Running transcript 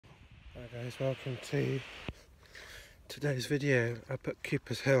Hi guys, welcome to today's video up at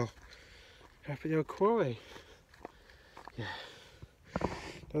Cooper's Hill, up at the old quarry. Yeah,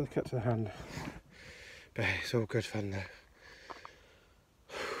 another cut to the hand, but hey, it's all good fun though.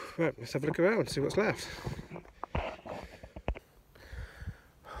 Right, let's have a look around, see what's left.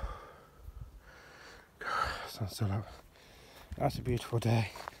 Sun's still up. That's a beautiful day.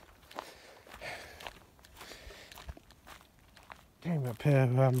 Came up here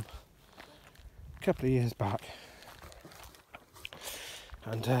a couple of years back,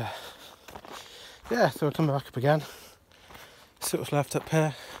 and yeah, thought I'd come back up again. See what's left up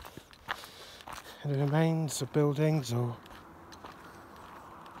here. Any remains of buildings or...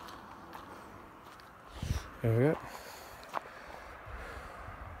 There we go.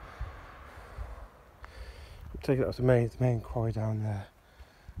 Take it, that was the main quarry down there,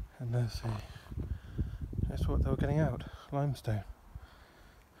 and that's what they were getting out, limestone.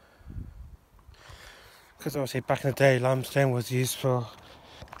 Because obviously back in the day limestone was used for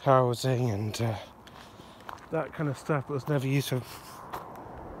housing and that kind of stuff, but was never used for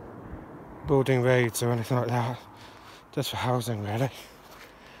building roads or anything like that, just for housing really.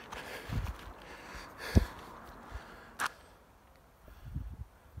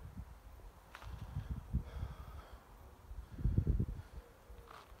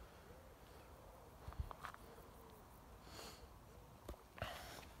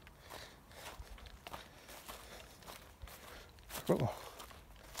 Cool.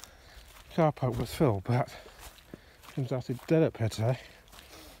 Car park was full, but seems actually dead up here today.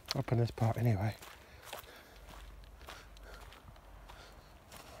 Up in this part anyway.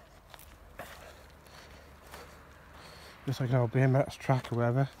 Looks like an old BMX track or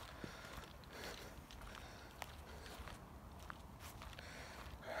whatever.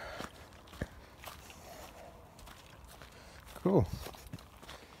 Cool.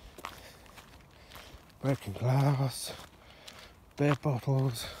 Broken glass, beer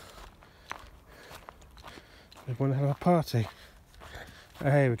bottles. Everyone had a party. Oh,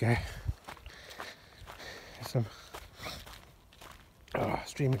 here we go. Some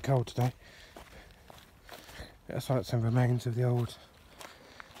extremely cold today. That's like some remains of the old.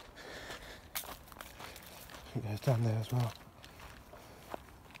 I think there's down there as well.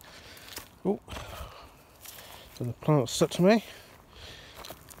 Oh, so the plant stuck to me.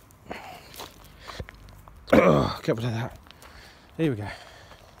 Get rid of that. Here we go.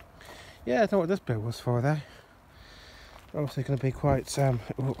 Yeah, I don't know what this bit was for there. Obviously going to be quite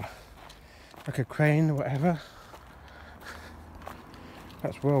like a crane or whatever.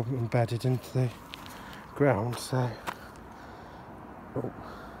 That's well embedded into the ground, so I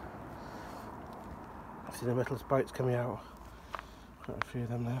see the metal spikes coming out. Quite a few of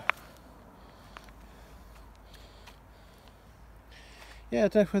them there. Yeah, I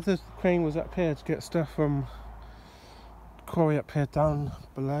don't know whether the crane was up here to get stuff from the quarry up here down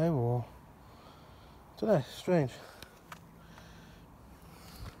below, or I don't know, strange.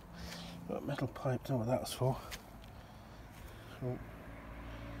 Got a metal pipe, don't know what that was for. Oh.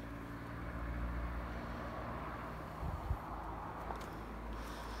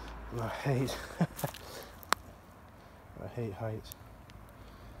 I hate height.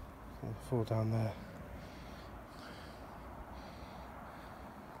 I'll fall down there.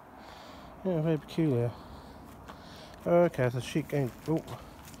 Yeah, very peculiar. Oh, okay, there's a sheet going. Oh,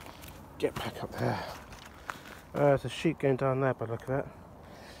 get back up there. There's a sheet going down there by the look of it.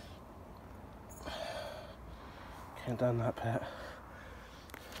 Going down that pit.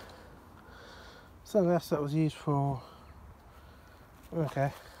 So unless that was used for.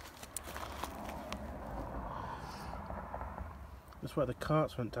 Okay. That's where the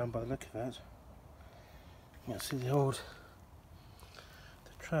carts went down by the look of it. You can see the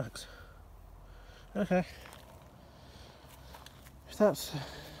tracks. Okay. If that's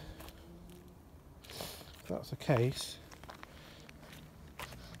the case,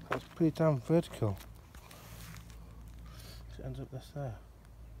 that's pretty damn vertical. It ends up this there.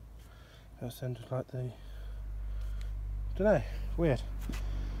 That's ended like the. I don't know. Weird.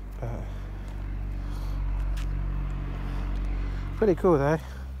 But pretty cool though.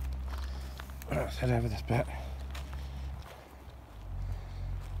 Let's head over this bit.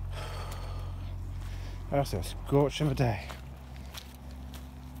 That's a scorch of a day.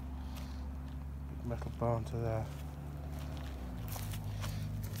 Big metal barn to there.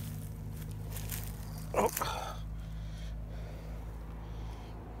 Oh.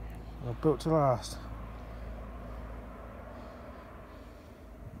 Well, built to last.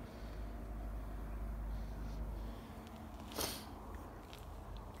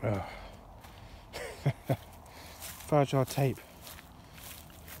 Oh. Fragile tape.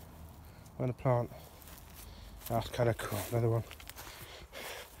 And a plant. That's kind of cool. Another one.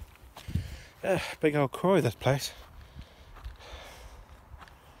 Yeah, big old quarry, this place.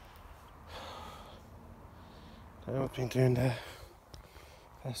 Don't know what's been doing their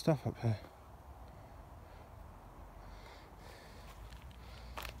stuff up here.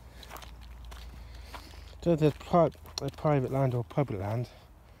 So there's private land or public land.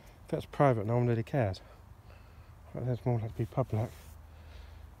 If that's private, no one really cares. But there's more like to be public.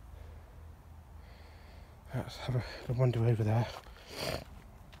 Let's have a wander over there.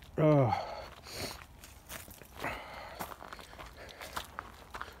 Oh. A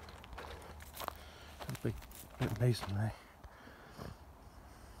big bit of masonry.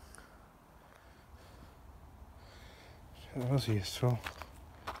 That was useful.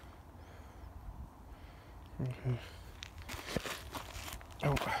 Okay.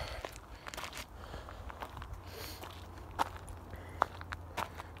 Oh.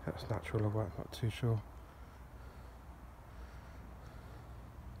 That's natural or what, I'm not too sure.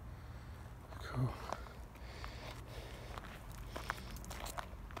 Cool.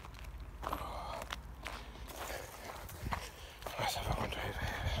 Let's have a wander over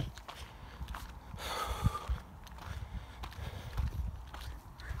here.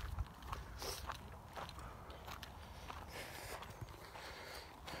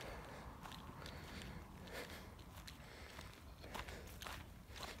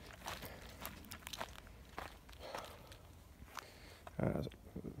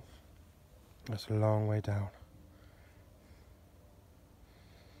 That's a long way down.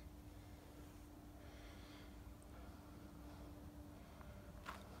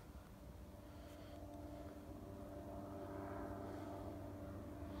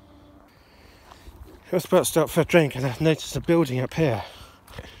 I was about to stop for a drink and I noticed a building up here.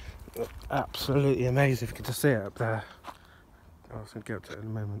 Absolutely amazing if you can just see it up there. I was going to get up to it in a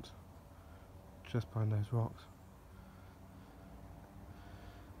moment. Just behind those rocks.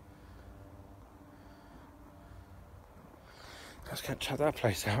 Let's go check that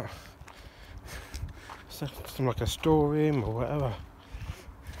place out. Something like a storeroom or whatever.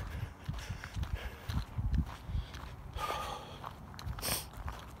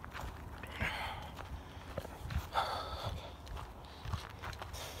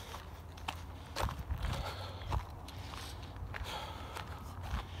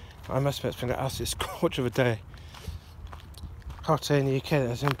 I must admit it's been an absolute scorch of a day. Hotter in the UK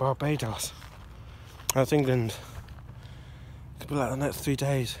than it's in Barbados. That's England. Could be like the next 3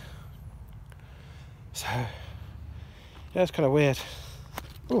 days. So, yeah, it's kind of weird.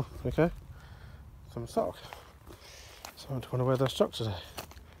 Oh, okay. Some sock. Someone want to wear those socks today.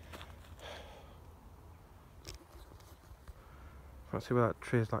 Can't see where that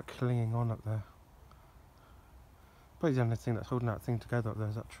tree is like clinging on up there. Probably the only thing that's holding that thing together up there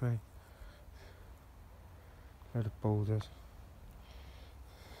is that tree. Load of boulders.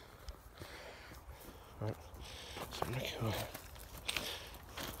 Right, so I'm looking at it.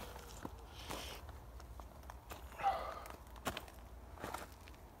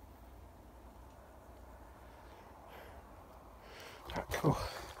 Right, cool.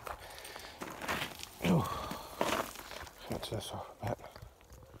 Oh, let's turn this off a bit.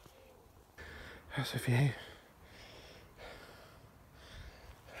 There's a view.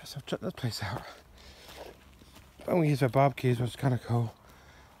 So I've checked this place out. And we use for barbecues, which is kind of cool.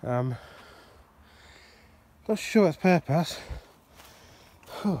 Not sure its purpose.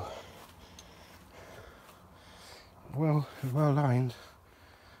 Whew. Well lined.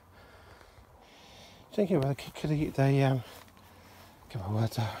 Thinking whether could I get the get my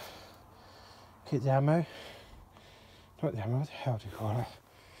words out. Keep the ammo. Not the ammo. What the hell do you call it?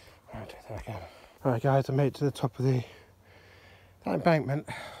 I'll do that again. Alright, guys, I made it to the top of that embankment.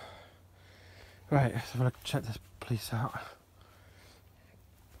 Right, let's have a look, check this place out.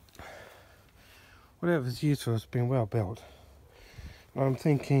 Whatever's used for has been well built. I'm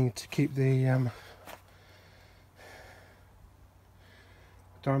thinking to keep the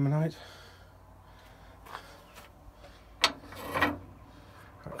Dynamite.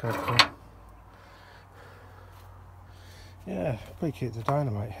 Okay, cool. Yeah, pretty cute, the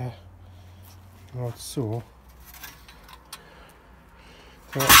Dynamite here. An old saw.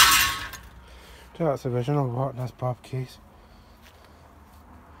 So that's original, what? That's barbecues.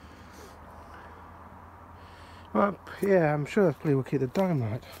 Well, yeah, I'm sure that's probably will keep the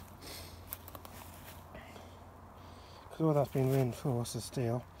Dynamite. Because all that's been reinforced with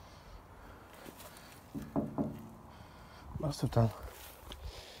steel. Must have done.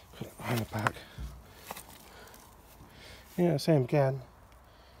 Put it behind the back. Yeah, same again.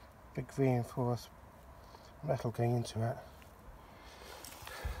 Big reinforced metal going into it.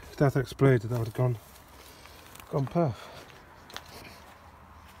 that exploded, that would have gone perf.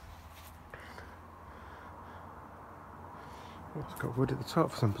 Oh, it's got wood at the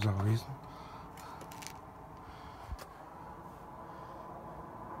top for some bizarre reason.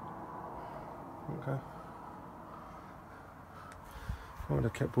 Okay. I would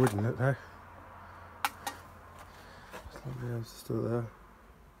have kept wood in it though. Something else is still there.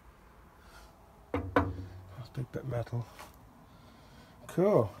 That's a big bit of metal.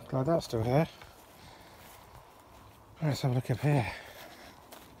 Cool, glad that's still here. Let's have a look up here.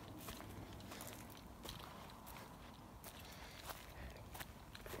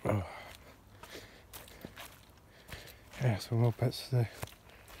 Oh. Yeah, some more bits of the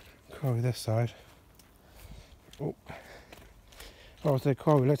quarry this side. Oh, that was the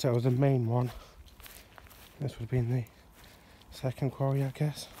quarry we looked at, was the main one. This would have been the second quarry, I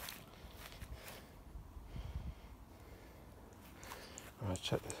guess. I'll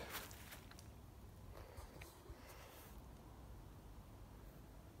check this.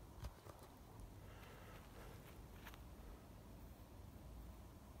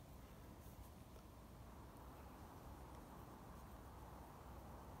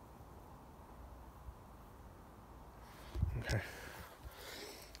 Okay.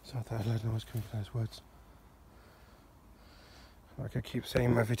 So I thought I heard noise coming from those woods. Like I keep saying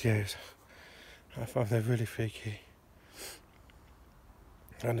in my videos, I find they're really freaky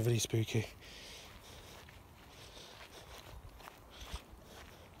and really spooky.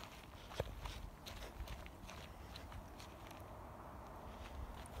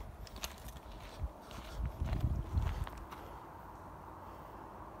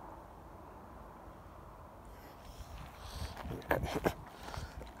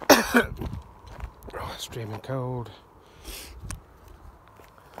 Oh, streaming cold.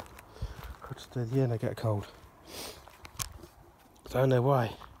 Just at the end I get cold. I don't know why.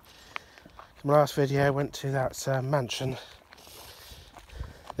 In my last video I went to that mansion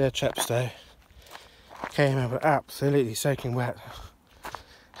near Chepstow. Came over absolutely soaking wet.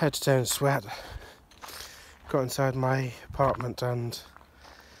 Head to toe in sweat. Got inside my apartment and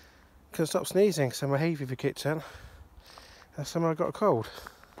couldn't stop sneezing, so my hay fever kicked in. And somehow I got a cold.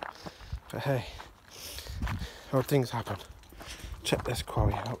 But hey, odd things happen. Check this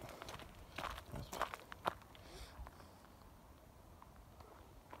quarry out.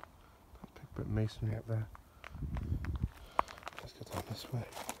 Big bit of masonry up there. Let's go down this way.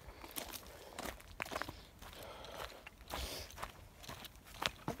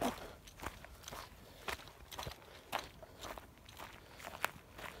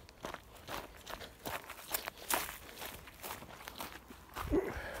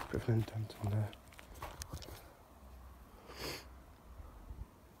 Bit of an indent on there.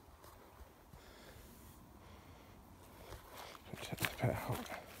 Check this bit out.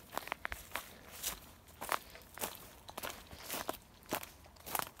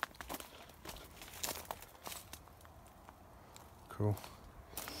 Cool.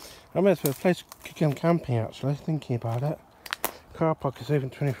 I mean, it's a place to go camping actually, thinking about it. Car park is open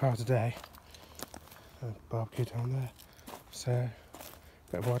 24 hours a day. There's a barbecue down there. So,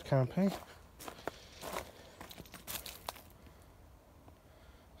 bit of wild camping.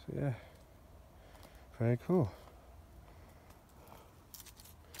 So yeah, very cool.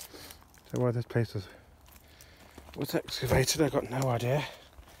 So why this place was excavated, I got no idea.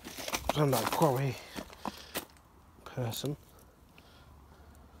 I'm not a quarry person.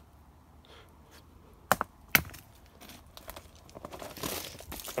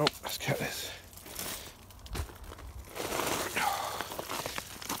 Oh, let's get this.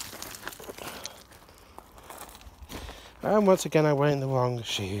 And once again I'm wearing the wrong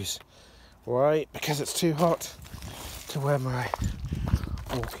shoes. Why? Because it's too hot to wear my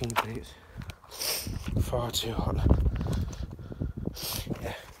walking boots. Far too hot.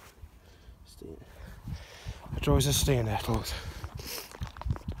 Yeah. The joys of steam nettles.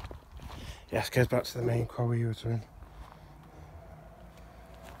 Yes, goes back to the main quarry you were in.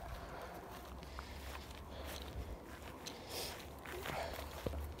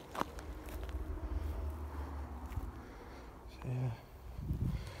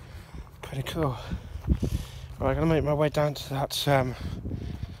 Pretty cool. Right, I'm going to make my way down to that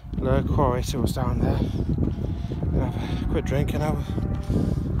lower quarry, see what's down there. And have a quick drink and I'll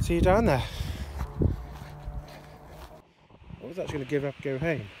see you down there. I was actually going to give up and go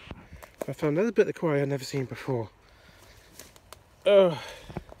home. I found another bit of the quarry I'd never seen before. Oh,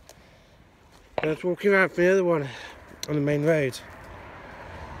 I was walking around from the other one on the main road.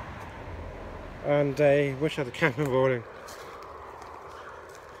 And I wish I had a camera rolling.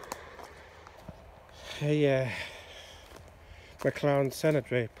 McLaren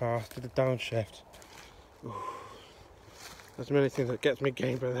Cemetery path to the downshift. Ooh. There's many things that gets me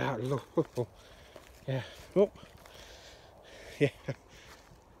going, but that. Yeah. Oh. Yeah.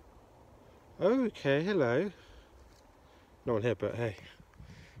 Okay, hello. No one here, but hey.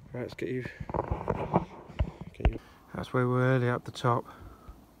 Right, let's get you. That's where we were earlier up the top.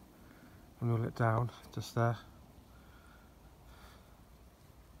 And we'll look down, just there.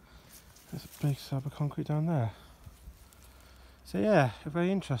 There's a big slab of concrete down there. So yeah,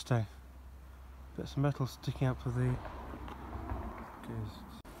 very interesting. Bits of metal sticking up of the.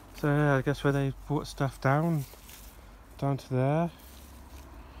 So yeah, I guess where they brought stuff down to there.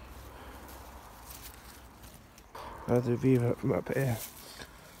 There's a view from up here.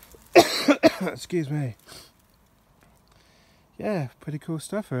 Excuse me. Yeah, pretty cool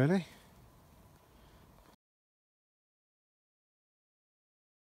stuff really.